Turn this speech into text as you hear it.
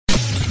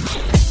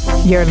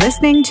You're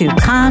listening to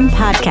Kan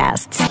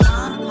Podcasts.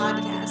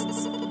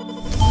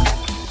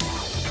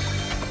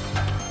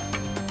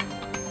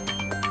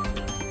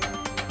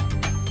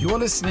 You are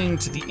listening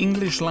to the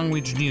English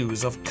language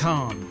news of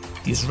Kan,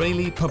 the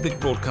Israeli Public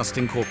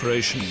Broadcasting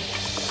Corporation.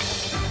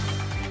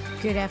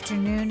 Good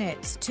afternoon.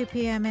 It's 2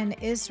 p.m. in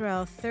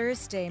Israel,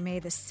 Thursday, May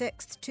the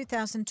 6th,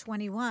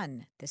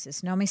 2021. This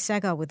is Nomi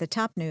Segal with the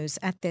top news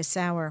at this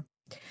hour.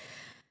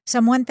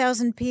 Some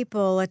 1,000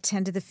 people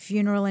attended the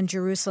funeral in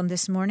Jerusalem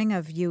this morning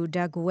of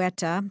Yehuda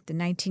Guetta, the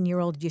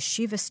 19-year-old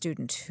yeshiva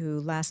student who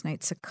last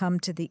night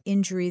succumbed to the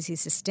injuries he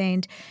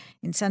sustained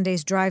in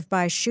Sunday's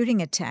drive-by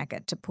shooting attack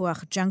at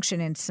Tapuach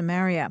Junction in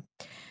Samaria.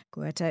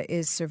 Guetta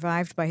is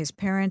survived by his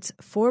parents,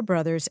 4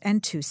 brothers,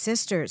 and 2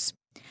 sisters.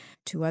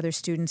 2 other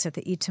students at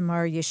the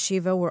Itamar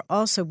Yeshiva were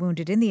also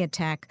wounded in the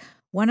attack,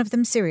 one of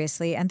them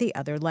seriously and the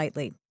other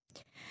lightly.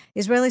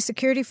 Israeli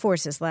security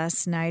forces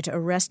last night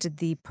arrested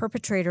the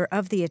perpetrator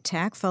of the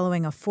attack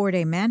following a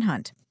 4-day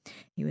manhunt.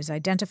 He was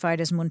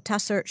identified as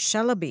Muntasser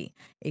Shalabi,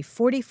 a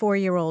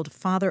 44-year-old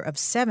father of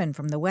 7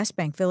 from the West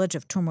Bank village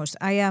of Turmus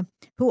Aya,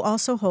 who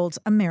also holds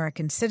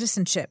American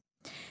citizenship.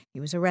 He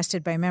was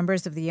arrested by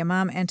members of the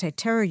Yamam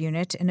anti-terror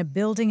unit in a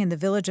building in the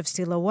village of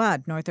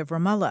Silawad, north of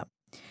Ramallah.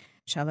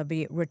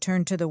 Shalabi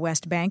returned to the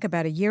West Bank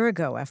about a year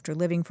ago after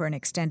living for an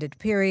extended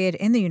period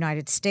in the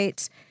United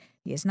States.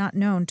 He is not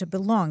known to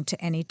belong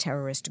to any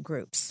terrorist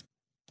groups.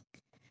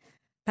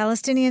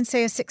 Palestinians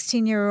say a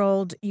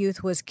 16-year-old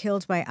youth was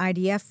killed by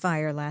IDF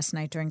fire last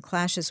night during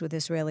clashes with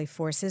Israeli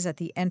forces at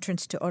the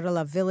entrance to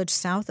Orla village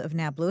south of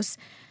Nablus.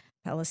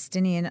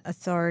 Palestinian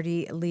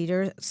Authority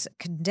leaders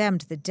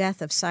condemned the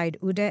death of Said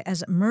Udeh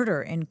as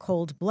murder in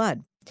cold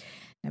blood.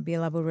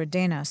 Nabil Abu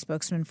Radena,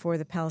 spokesman for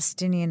the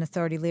Palestinian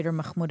Authority leader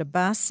Mahmoud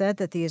Abbas, said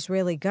that the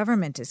Israeli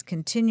government is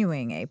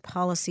continuing a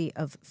policy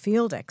of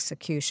field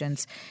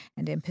executions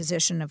and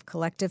imposition of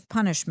collective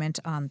punishment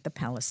on the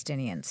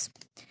Palestinians.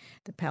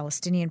 The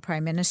Palestinian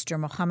Prime Minister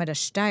Mohammed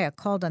Ashtaya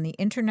called on the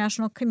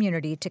international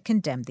community to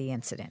condemn the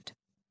incident.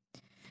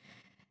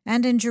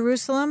 And in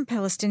Jerusalem,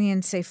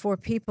 Palestinians say 4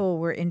 people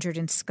were injured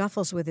in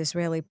scuffles with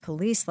Israeli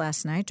police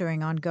last night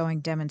during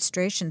ongoing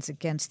demonstrations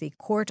against the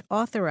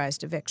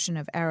court-authorized eviction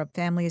of Arab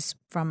families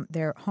from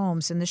their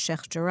homes in the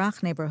Sheikh Jarrah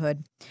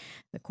neighborhood.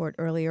 The court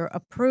earlier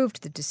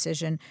approved the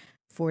decision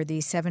for the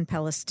 7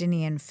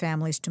 Palestinian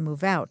families to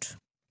move out.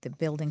 The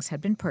buildings had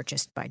been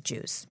purchased by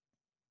Jews.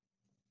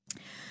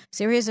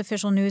 Syria's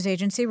official news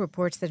agency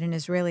reports that an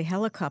Israeli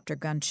helicopter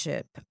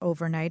gunship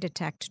overnight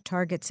attacked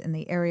targets in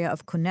the area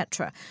of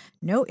Quneitra.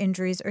 No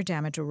injuries or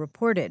damage were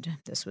reported.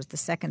 This was the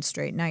 2nd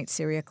straight night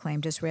Syria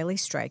claimed Israeli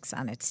strikes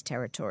on its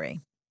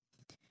territory.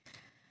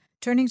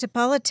 Turning to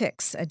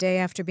politics, a day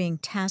after being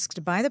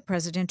tasked by the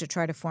president to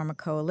try to form a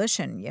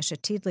coalition, Yesh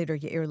Atid leader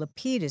Yair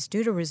Lapid is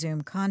due to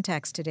resume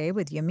contacts today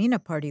with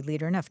Yamina party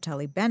leader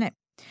Naftali Bennett.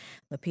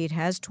 Lapid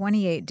has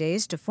 28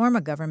 days to form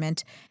a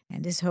government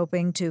and is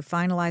hoping to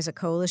finalize a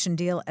coalition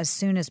deal as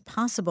soon as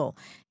possible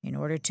in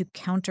order to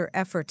counter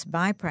efforts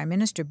by Prime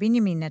Minister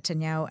Benjamin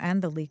Netanyahu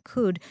and the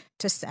Likud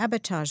to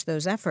sabotage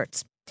those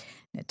efforts.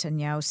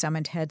 Netanyahu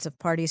summoned heads of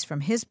parties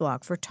from his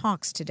bloc for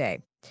talks today.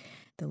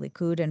 The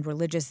Likud and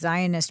religious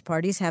Zionist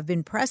parties have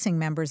been pressing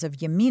members of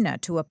Yamina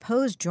to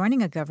oppose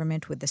joining a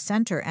government with the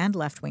center and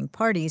left-wing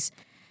parties.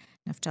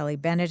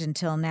 Naftali Bennett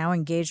until now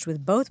engaged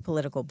with both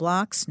political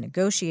blocs,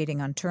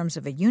 negotiating on terms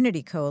of a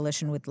unity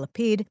coalition with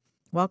Lapid,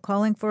 while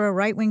calling for a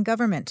right-wing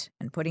government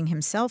and putting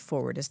himself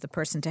forward as the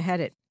person to head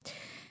it.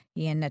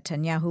 He and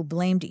Netanyahu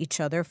blamed each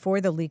other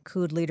for the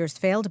Likud leader's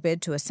failed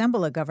bid to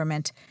assemble a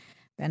government.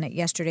 Bennett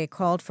yesterday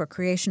called for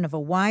creation of a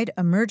wide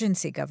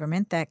emergency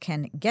government that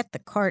can get the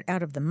cart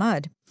out of the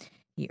mud.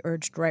 He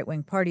urged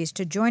right-wing parties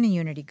to join a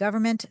unity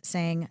government,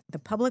 saying the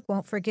public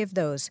won't forgive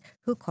those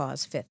who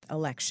cause 5th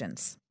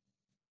elections.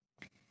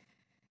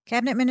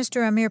 Cabinet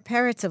Minister Amir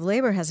Peretz of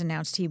Labor has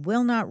announced he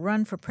will not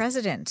run for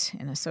president.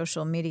 In a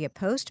social media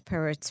post,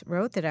 Peretz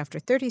wrote that after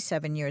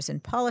 37 years in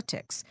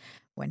politics,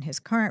 when his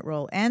current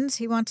role ends,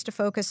 he wants to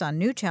focus on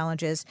new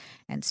challenges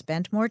and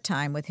spend more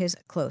time with his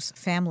close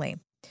family.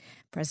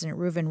 President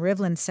Reuven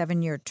Rivlin's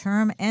 7-year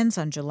term ends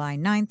on July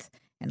 9th.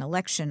 An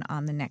election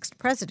on the next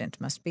president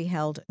must be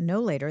held no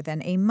later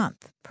than a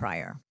month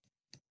prior.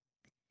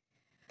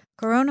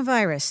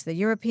 Coronavirus. The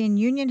European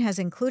Union has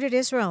included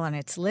Israel on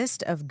its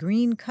list of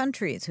green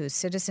countries whose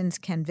citizens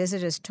can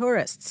visit as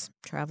tourists.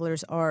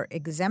 Travelers are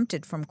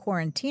exempted from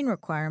quarantine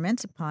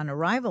requirements upon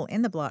arrival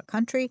in the bloc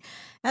country,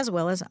 as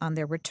well as on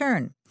their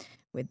return.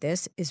 With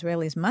this,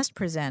 Israelis must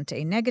present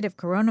a negative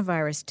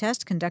coronavirus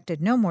test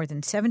conducted no more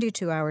than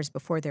 72 hours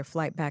before their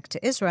flight back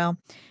to Israel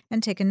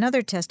and take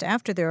another test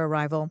after their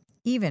arrival,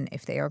 even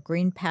if they are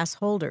green pass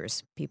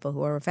holders, people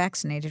who are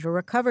vaccinated or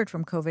recovered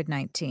from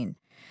COVID-19.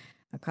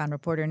 A Kan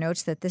reporter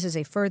notes that this is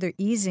a further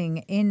easing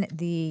in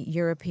the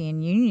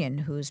European Union,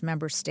 whose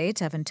member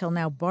states have until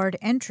now barred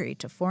entry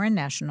to foreign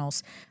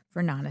nationals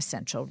for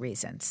non-essential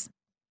reasons.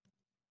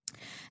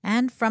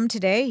 And from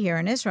today, here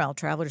in Israel,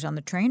 travelers on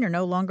the train are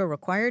no longer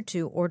required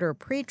to order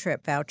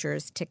pre-trip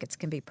vouchers. Tickets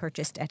can be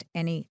purchased at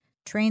any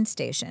train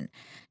station.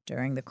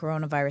 During the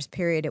coronavirus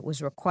period, it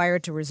was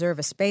required to reserve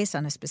a space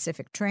on a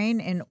specific train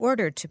in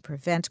order to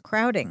prevent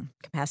crowding.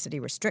 Capacity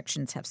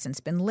restrictions have since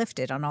been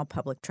lifted on all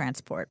public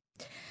transport.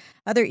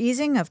 Other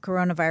easing of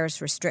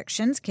coronavirus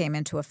restrictions came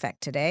into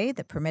effect today.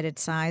 The permitted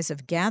size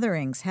of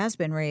gatherings has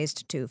been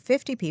raised to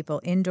 50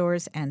 people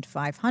indoors and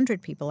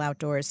 500 people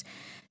outdoors.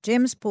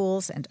 Gyms,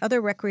 pools, and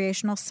other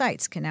recreational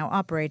sites can now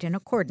operate in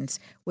accordance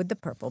with the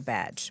purple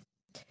badge.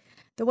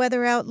 The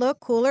weather outlook,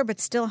 cooler but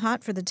still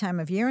hot for the time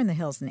of year in the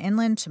hills and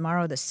inland.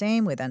 Tomorrow the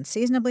same with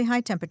unseasonably high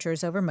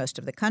temperatures over most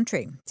of the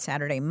country.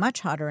 Saturday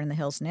much hotter in the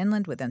hills and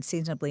inland with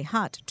unseasonably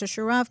hot to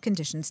Sharav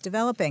conditions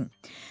developing.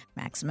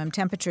 Maximum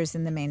temperatures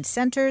in the main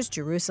centers,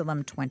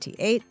 Jerusalem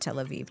 28, Tel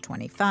Aviv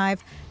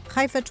 25,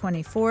 Haifa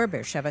 24,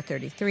 Beersheba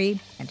 33,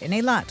 and in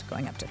Eilat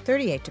going up to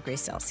 38 degrees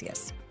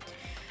Celsius.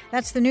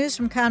 That's the news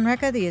from Kan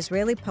Reka, the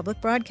Israeli Public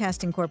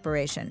Broadcasting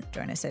Corporation.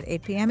 Join us at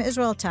 8 p.m.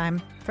 Israel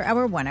time for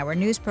our one-hour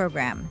news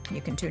program.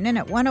 You can tune in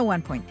at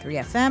 101.3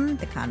 FM,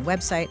 the Kan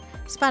website,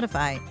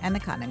 Spotify, and the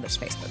Kan English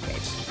Facebook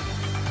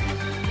page.